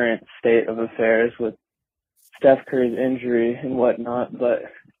the current state of affairs with Steph Curry's injury and whatnot, but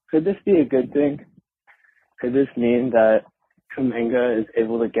could this be a good thing? Could this mean that Kuminga is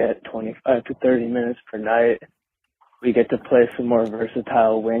able to get 25 to 30 minutes per night? We get to play some more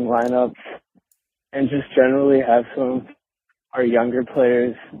versatile wing lineups and just generally have some of our younger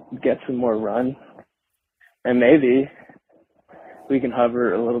players get some more run. And maybe we can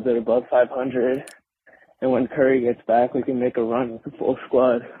hover a little bit above 500. And when Curry gets back, we can make a run with the full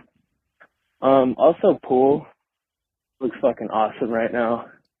squad. Also, Poole looks fucking awesome right now.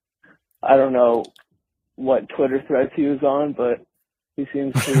 I don't know what Twitter threads he was on, but he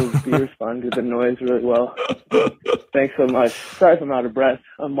seems to be responding to the noise really well. Thanks so much. Sorry if I'm out of breath.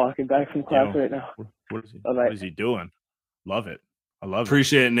 I'm walking back from class right now. What is he doing? Love it. I love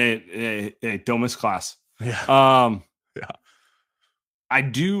Appreciate it, Nate. Hey, don't miss class. Yeah. Yeah. I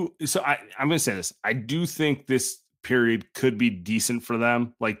do. So I'm going to say this. I do think this period could be decent for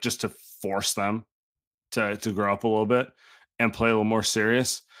them, like just to force them to grow up a little bit and play a little more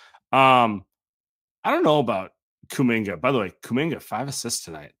serious. I don't know about Kuminga. By the way, Kuminga, 5 assists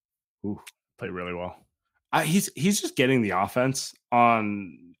tonight. Ooh, played really well. He's just getting the offense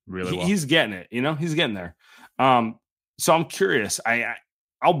on really well. He's getting it, he's getting there. So I'm curious.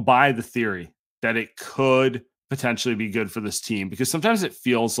 I'll buy the theory that it could potentially be good for this team because sometimes it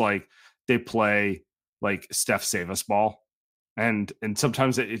feels like they play like Steph save us ball. And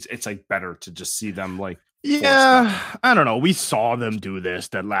sometimes it's like better to just see them like. Yeah, I don't know. We saw them do this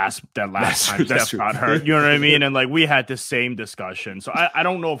that last time Steph got hurt. You know what I mean? And like we had the same discussion. So I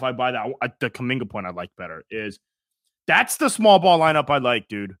don't know if I buy that. The Kuminga point I like better is that's the small ball lineup I like,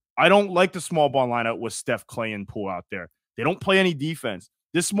 dude. I don't like the small ball lineup with Steph, Clay, and Poole out there. They don't play any defense.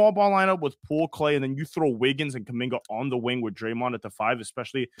 This small ball lineup with Poole, Clay, and then you throw Wiggins and Kuminga on the wing with Draymond at the 5,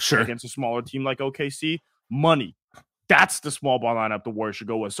 especially against a smaller team like OKC. Money. That's the small ball lineup the Warriors should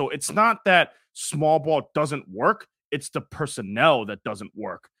go with. So it's not that small ball doesn't work. It's the personnel that doesn't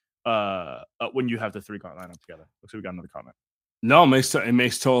work when you have the 3-guard lineup together. Looks like we got another comment. No, it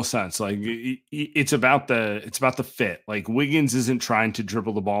makes total sense. Like it's about the fit. Like Wiggins isn't trying to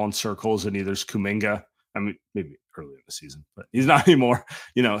dribble the ball in circles, and neither's Kuminga. I mean, maybe early in the season, but he's not anymore.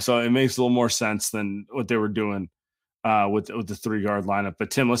 So it makes a little more sense than what they were doing with the 3-guard lineup.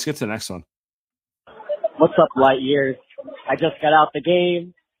 But Tim, let's get to the next one. What's up, light years? I just got out the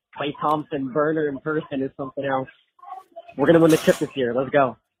game. Klay Thompson burner in person is something else. We're going to win the chip this year. Let's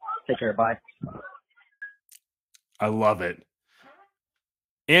go. Take care. Bye. I love it.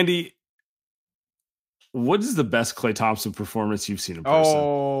 Andy, what is the best Klay Thompson performance you've seen in person?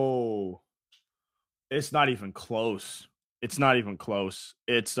 Oh, it's not even close. It's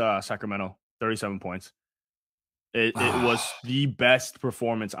Sacramento, 37 points. It was the best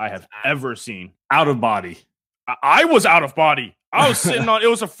performance I have ever seen. Out of body. I was out of body. I was sitting it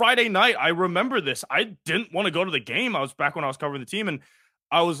was a Friday night. I remember this. I didn't want to go to the game. I was back when I was covering the team, and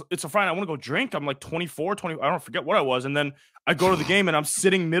it's a Friday. I want to go drink. I'm like 24, 20. I don't forget what I was. And then I go to the game, and I'm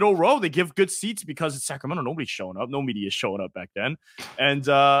sitting middle row. They give good seats because it's Sacramento. Nobody's showing up. No media is showing up back then. And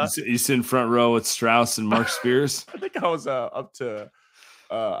you sit in front row with Strauss and Mark Spears. I think I was up to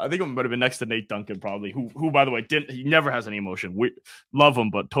I think it might have been next to Nate Duncan, probably. Who by the way, he never has any emotion. We love him,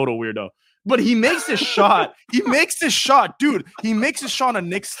 but total weirdo. But he makes this shot. He makes this shot, dude. He makes a shot on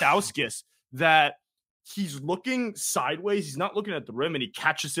Nick Stauskas that he's looking sideways. He's not looking at the rim, and he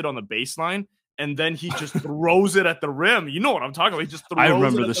catches it on the baseline, and then he just throws it at the rim. You know what I'm talking about? He just throws. I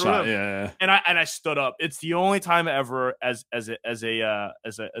remember it at the shot. rim. Yeah. And I stood up. It's the only time ever as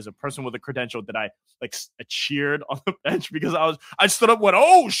a person with a credential that I cheered on the bench because I stood up and went,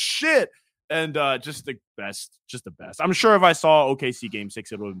 oh shit. And just the best. I'm sure if I saw OKC Game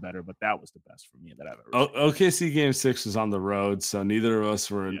 6, it would have been better, but that was the best for me that I've ever seen. OKC Game 6 was on the road, so neither of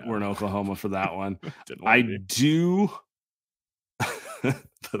us were in Oklahoma for that one. I do. By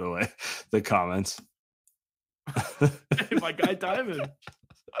the way, the comments. Hey, my guy Diamond.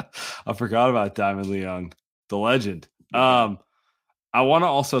 I forgot about Diamond Leung, the legend. I want to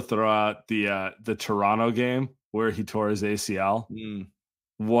also throw out the Toronto game where he tore his ACL.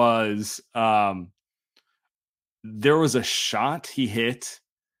 Was there was a shot he hit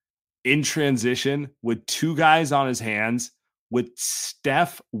in transition with two guys on his hands, with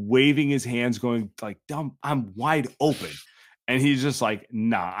Steph waving his hands, going like, "Dumb, I'm wide open," and he's just like,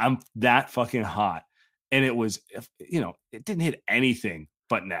 "Nah, I'm that fucking hot." And it was, it didn't hit anything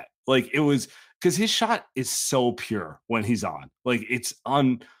but net. Like, it was because his shot is so pure when he's on. Like, it's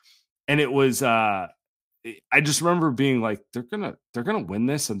on, and it was. I just remember being like, they're gonna win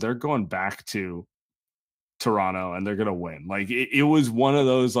this, and they're going back to Toronto, and they're gonna win. Like, it was one of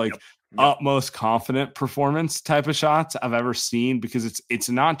those utmost confident performance type of shots I've ever seen, because it's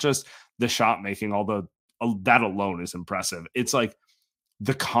not just the shot making, although that alone is impressive. It's like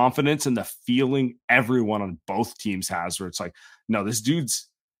the confidence and the feeling everyone on both teams has, where it's like, no, this dude's.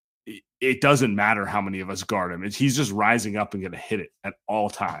 It doesn't matter how many of us guard him. He's just rising up and gonna hit it at all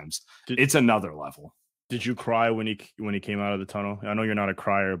times. It's another level. Did you cry when he came out of the tunnel? I know you're not a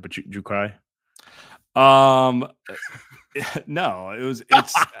crier, but did you cry? No, I was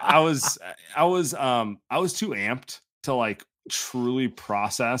too amped to like truly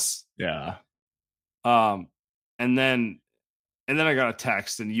process. Yeah. And then I got a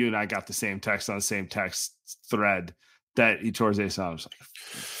text, and you and I got the same text on the same text thread that he tore his ACL. I was like,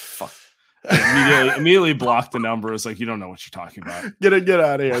 fuck. Immediately blocked the number. It's like, you don't know what you're talking about. Get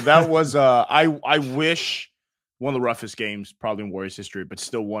out of here. That was I wish one of the roughest games probably in Warriors history, but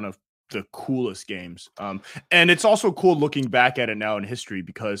still one of the coolest games. And it's also cool looking back at it now in history,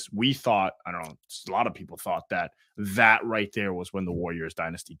 because we thought, I don't know, a lot of people thought that right there was when the Warriors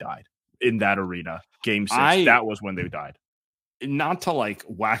dynasty died in that arena. Game 6, that was when they died. Not to like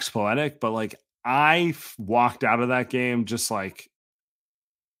wax poetic, but like I walked out of that game just like,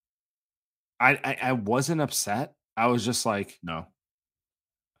 I wasn't upset. I was just like, no.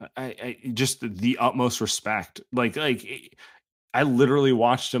 I just the utmost respect. Like I literally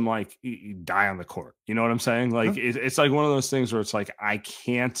watched him like die on the court. You know what I'm saying? Like it's like one of those things where it's like I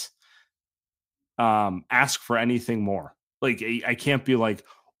can't ask for anything more. Like I can't be like,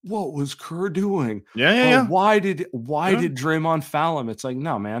 what was Kerr doing? Yeah. Why did Draymond foul him? It's like,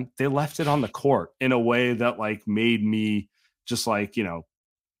 no, man, they left it on the court in a way that like made me just like, all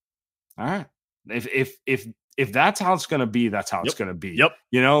right. If that's how it's gonna be, that's how it's gonna be. Yep.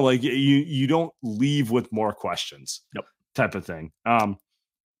 Like you don't leave with more questions. Yep. Type of thing.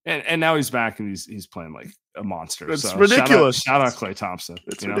 And now he's back, and he's playing like a monster. It's ridiculous. Shout out Klay Thompson.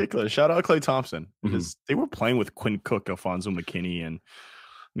 It's ridiculous. Shout out Klay Thompson, because they were playing with Quinn Cook, Alfonso McKinney, and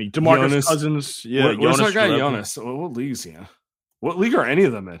DeMarcus Cousins. Yeah, where's our guy Jonas? What league is he in? What league are any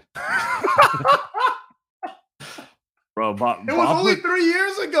of them in? Bro, Bob, it was only 3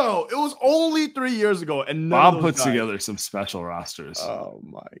 years ago. And Bob puts together some special rosters. Oh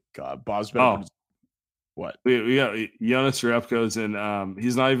my God, Bob's better. What? We got Jonas Repko's in.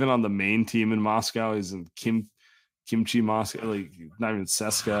 He's not even on the main team in Moscow. He's in Kimchi Moscow, like not even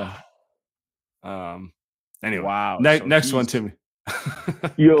CSKA. Anyway, wow. Next one, Timmy.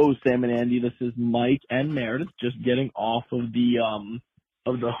 Yo, Sam and Andy, this is Mike and Meredith, just getting off of the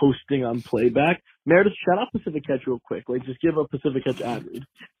hosting on playback. Meredith, shout out Pacific Catch real quick. Like, just give a Pacific Catch ad read.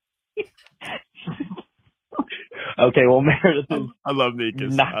 Okay, well, Meredith is I love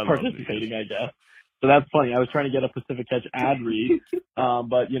Nikas. not participating, I guess. So that's funny. I was trying to get a Pacific Catch ad read,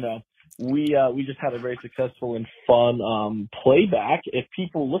 but we just had a very successful and fun playback. If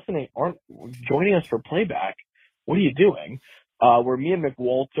people listening aren't joining us for playback, what are you doing? Where me and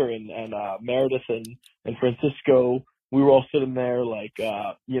McWalter and Meredith and Francisco, we were all sitting there like,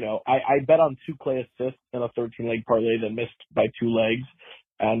 I bet on 2 Klay assists in a 13-leg parlay that missed by 2 legs.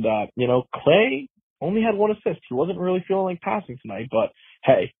 And, Klay only had 1 assist. He wasn't really feeling like passing tonight, but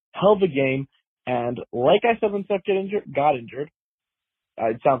hey, hell of a game. And like I said when Steph got injured,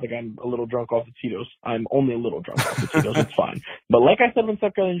 it sounds like I'm a little drunk off the Tito's. I'm only a little drunk off the Tito's. It's fine. But like I said, when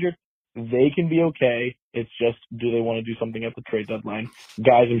Steph got injured, they can be okay. It's just, do they want to do something at the trade deadline?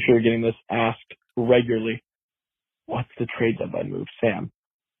 Guys, I'm sure you're getting this asked regularly. What's the trade deadline move? Sam,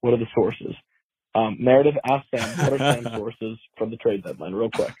 what are the sources? Meredith, ask Sam, what are Sam's sources for the trade deadline, real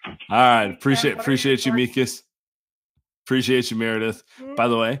quick? All right. Appreciate you, Mikas. Appreciate you, Meredith. By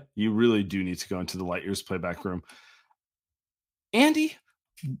the way, you really do need to go into the Light Years playback room. Andy?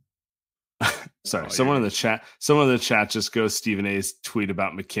 Sorry, someone in the chat just goes Stephen A's tweet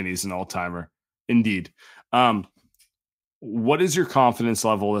about McKinney's an all-timer. Indeed. What is your confidence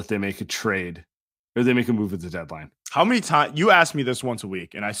level that they make a trade or they make a move at the deadline? How many times you ask me this once a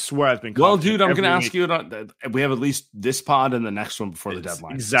week, and I swear I've been. Well, dude, I'm going to ask you. We have at least this pod and the next one before the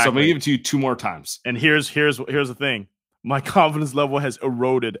deadline. Exactly. So I'm going to give it to you 2 more times. And here's the thing: my confidence level has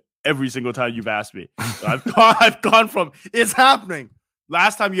eroded every single time you've asked me. I've gone from it's happening.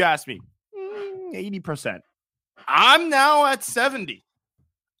 Last time you asked me, 80%. I'm now at 70.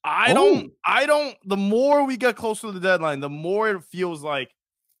 I don't. The more we get closer to the deadline, the more it feels like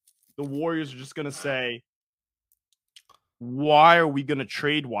the Warriors are just going to say, why are we going to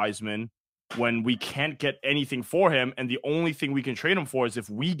trade Wiseman when we can't get anything for him? And the only thing we can trade him for is if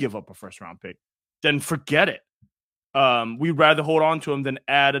we give up a first-round pick. Then forget it. We'd rather hold on to him than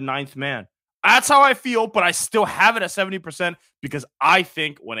add a 9th man. That's how I feel, but I still have it at 70% because I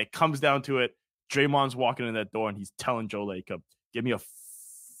think when it comes down to it, Draymond's walking in that door and he's telling Joe Lacob, give me a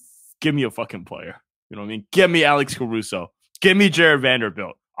fucking player. You know what I mean? Give me Alex Caruso. Give me Jared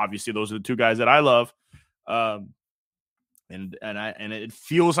Vanderbilt. Obviously, those are the 2 guys that I love. And it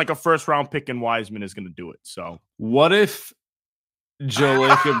feels like a first-round pick and Wiseman is going to do it. So what if Joe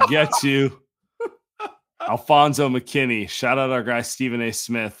Lacob gets you Alfonso McKinney? Shout out our guy Stephen A.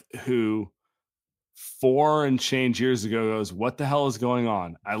 Smith, who 4 and change years ago goes, what the hell is going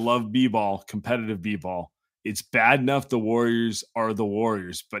on? I love b-ball, competitive b-ball. It's bad enough the Warriors are the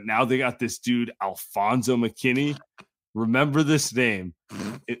Warriors, but now they got this dude, Alfonso McKinney. Remember this name.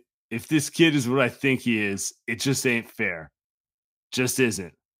 If this kid is what I think he is, it just ain't fair. Just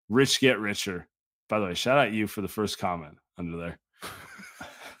isn't. Rich get richer. By the way, shout out you for the first comment under there.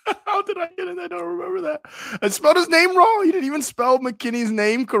 How did I get it? I don't remember that. I spelled his name wrong. You didn't even spell McKinney's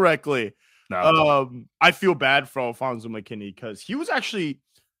name correctly. No. I feel bad for Alfonso McKinney because he was actually,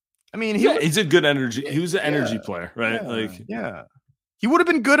 he's a good energy. He was an energy player, right? Yeah. He would have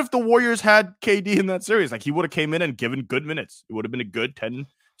been good if the Warriors had KD in that series. Like he would have came in and given good minutes. It would have been a good 10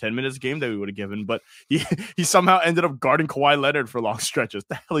 minutes game that we would have given, but he somehow ended up guarding Kawhi Leonard for long stretches.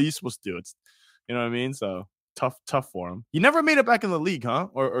 The hell are you supposed to do? It's, you know what I mean? So tough for him. He never made it back in the league, huh?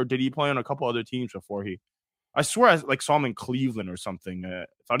 Or did he play on a couple other teams before I swear I saw him in Cleveland or something. I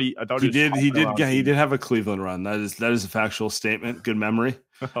thought he did have a Cleveland run. That is a factual statement. Good memory.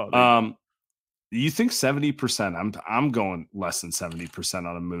 You think 70%? I'm going less than 70%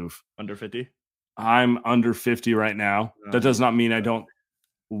 on a move. Under 50? I'm under 50 right now. That does not mean I don't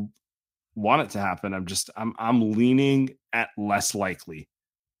want it to happen. I'm leaning at less likely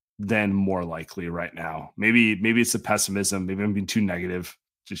than more likely right now. Maybe it's the pessimism. Maybe I'm being too negative.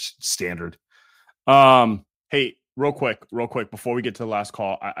 Just standard. Hey, real quick, before we get to the last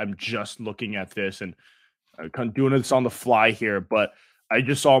call, I'm just looking at this and kind of doing this on the fly here, but I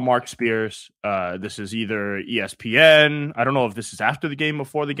just saw Mark Spears. This is either ESPN. I don't know if this is after the game,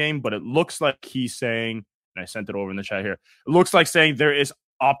 before the game, but it looks like he's saying, and I sent it over in the chat here, it looks like saying there is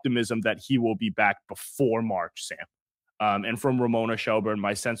optimism that he will be back before March, Sam. And from Ramona Shelburne,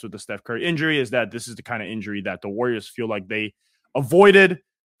 my sense with the Steph Curry injury is that this is the kind of injury that the Warriors feel like they avoided,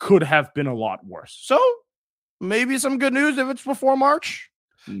 could have been a lot worse. So maybe some good news if it's before March.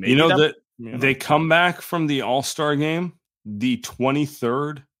 Maybe they come back from the All-Star game the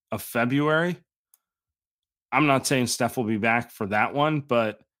 23rd of February. I'm not saying Steph will be back for that one,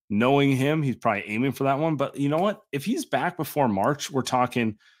 but knowing him, he's probably aiming for that one. But you know what? If he's back before March, we're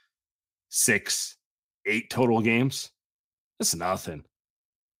talking 6, 8 total games. That's nothing.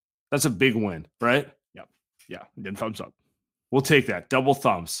 That's a big win, right? Yep. Yeah. Then thumbs up. We'll take that. Double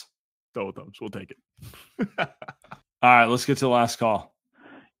thumbs. Double thumbs. We'll take it. All right, let's get to the last call.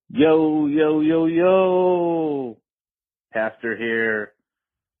 Yo. Pastor here.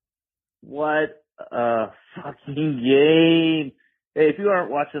 What a fucking game. Hey, if you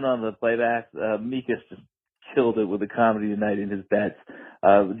aren't watching on the playback, Mikas just killed it with the comedy tonight in his bets.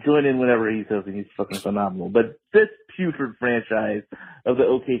 Join in whenever he's hosting. He's fucking phenomenal. But this putrid franchise of the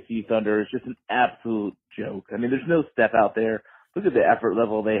OKC Thunder is just an absolute joke. I mean, there's no Steph out there. Look at the effort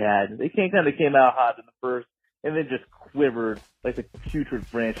level they had. They kind of came out hot in the first and then just quivered like the putrid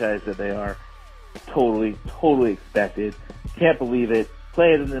franchise that they are. Totally expected. Can't believe it.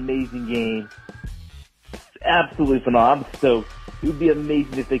 played an amazing game. It's absolutely phenomenal. I'm stoked. It would be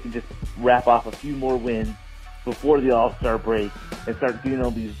amazing if they could just wrap off a few more wins before the All-Star break and start getting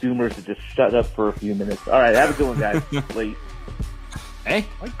all these Zoomers to just shut up for a few minutes. All right, have a good one, guys. Late. Hey,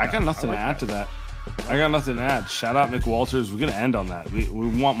 I got nothing to add to that. I got nothing to add. Shout out Nick Walters. We're going to end on that. We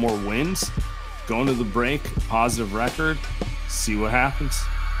want more wins. Going to the break, positive record. See what happens.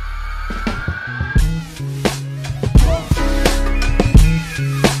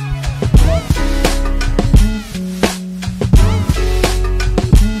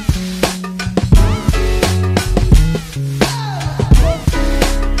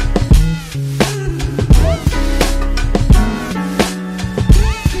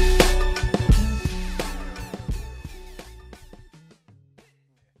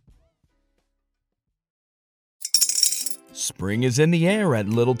 Spring is in the air at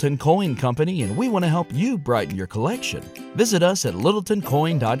Littleton Coin Company, and we want to help you brighten your collection. Visit us at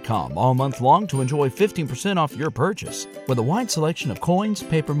littletoncoin.com all month long to enjoy 15% off your purchase. With a wide selection of coins,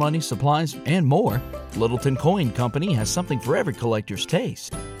 paper money, supplies, and more, Littleton Coin Company has something for every collector's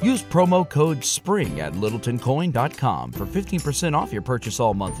taste. Use promo code SPRING at littletoncoin.com for 15% off your purchase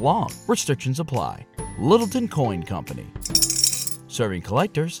all month long. Restrictions apply. Littleton Coin Company. Serving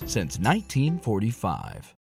collectors since 1945.